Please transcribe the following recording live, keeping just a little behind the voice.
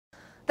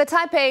The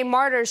Taipei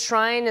Martyrs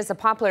Shrine is a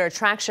popular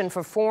attraction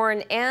for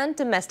foreign and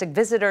domestic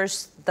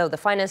visitors, though the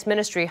Finance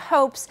Ministry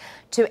hopes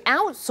to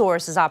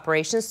outsource its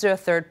operations to a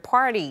third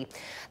party.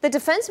 The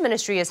Defense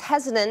Ministry is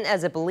hesitant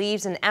as it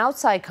believes an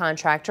outside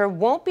contractor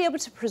won't be able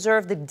to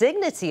preserve the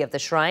dignity of the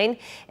shrine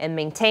and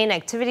maintain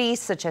activities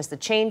such as the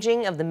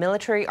changing of the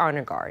military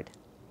honor guard.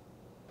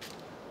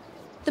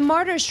 The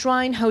Martyrs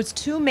Shrine hosts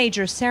two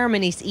major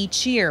ceremonies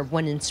each year,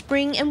 one in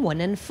spring and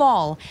one in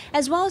fall,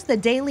 as well as the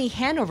daily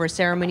handover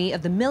ceremony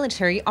of the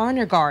military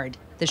honor guard.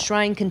 The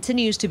shrine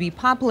continues to be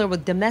popular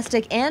with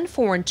domestic and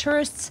foreign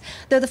tourists,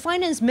 though the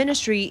Finance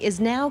Ministry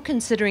is now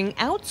considering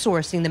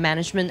outsourcing the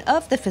management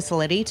of the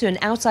facility to an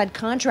outside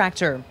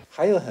contractor.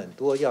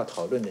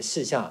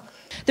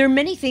 There are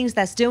many things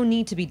that still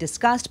need to be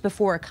discussed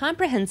before a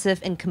comprehensive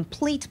and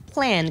complete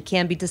plan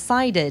can be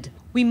decided.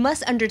 We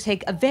must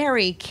undertake a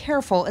very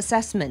careful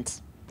assessment.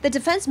 The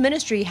Defense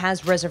Ministry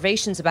has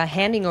reservations about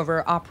handing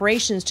over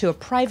operations to a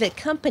private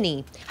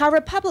company.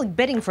 However, public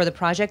bidding for the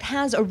project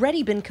has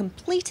already been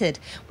completed,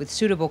 with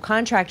suitable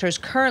contractors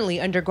currently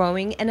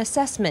undergoing an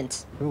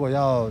assessment.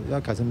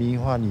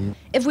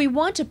 If we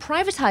want to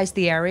privatize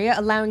the area,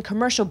 allowing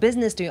commercial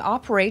business to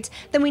operate,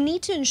 then we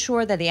need to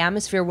ensure that the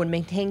atmosphere would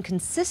maintain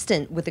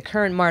consistent with the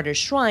current Martyr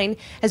Shrine,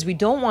 as we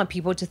don't want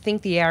people to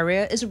think the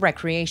area is a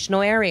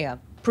recreational area.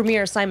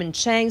 Premier Simon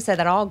Chang said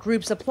that all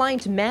groups applying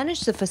to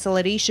manage the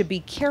facility should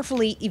be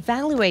carefully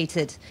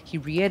evaluated. He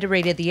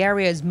reiterated the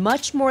area is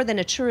much more than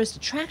a tourist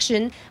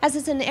attraction, as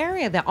it's an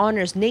area that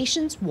honors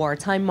nation's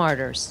wartime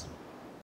martyrs.